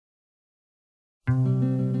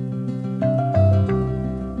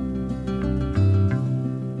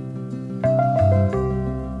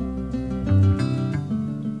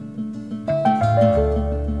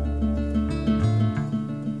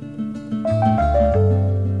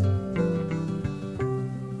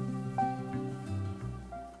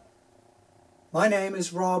My name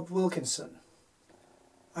is Rob Wilkinson.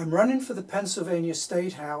 I'm running for the Pennsylvania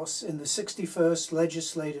State House in the 61st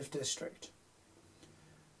Legislative District.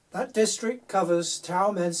 That district covers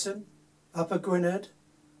Towmenson, Upper Gwynedd,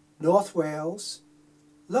 North Wales,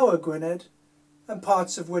 Lower Gwynedd and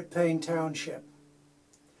parts of Whitpain Township.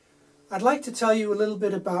 I'd like to tell you a little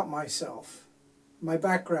bit about myself, my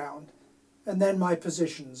background, and then my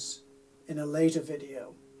positions in a later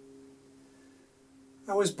video.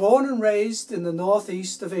 I was born and raised in the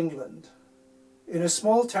northeast of England, in a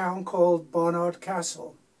small town called Barnard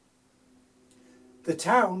Castle. The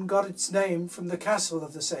town got its name from the castle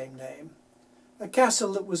of the same name, a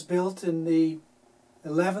castle that was built in the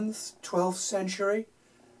 11th, 12th century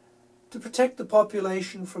to protect the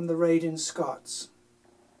population from the raiding Scots.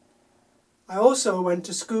 I also went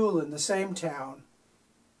to school in the same town.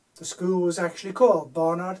 The school was actually called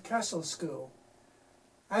Barnard Castle School.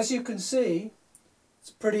 As you can see, it's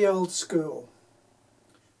a pretty old school.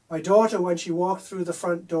 My daughter, when she walked through the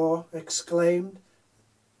front door, exclaimed,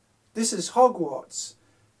 "This is Hogwarts."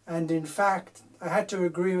 And in fact, I had to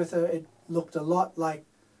agree with her, it looked a lot like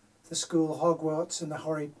the school Hogwarts in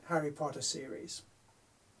the Harry Potter series.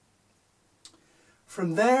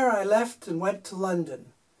 From there I left and went to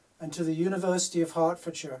London and to the University of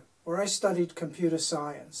Hertfordshire, where I studied computer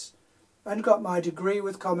science and got my degree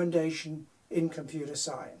with commendation in computer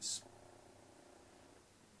science.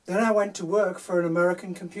 Then I went to work for an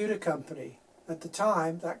American computer company. At the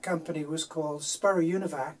time, that company was called Sperry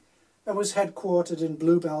Univac and was headquartered in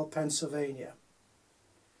Bluebell, Pennsylvania.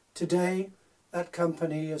 Today, that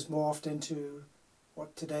company has morphed into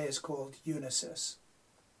what today is called Unisys.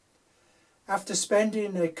 After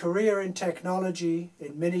spending a career in technology,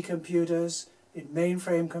 in mini-computers, in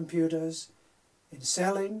mainframe computers, in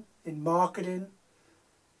selling, in marketing,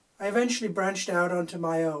 I eventually branched out onto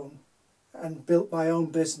my own and built my own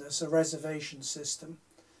business, a reservation system.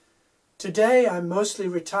 Today I'm mostly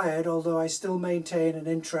retired, although I still maintain an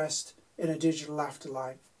interest in a digital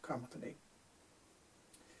afterlife company.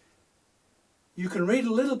 You can read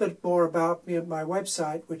a little bit more about me at my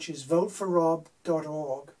website, which is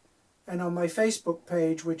voteforrob.org, and on my Facebook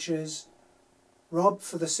page, which is Rob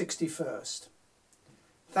for the 61st.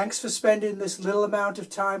 Thanks for spending this little amount of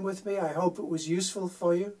time with me. I hope it was useful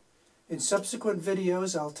for you. In subsequent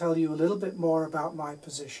videos, I'll tell you a little bit more about my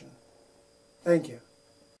position. Thank you.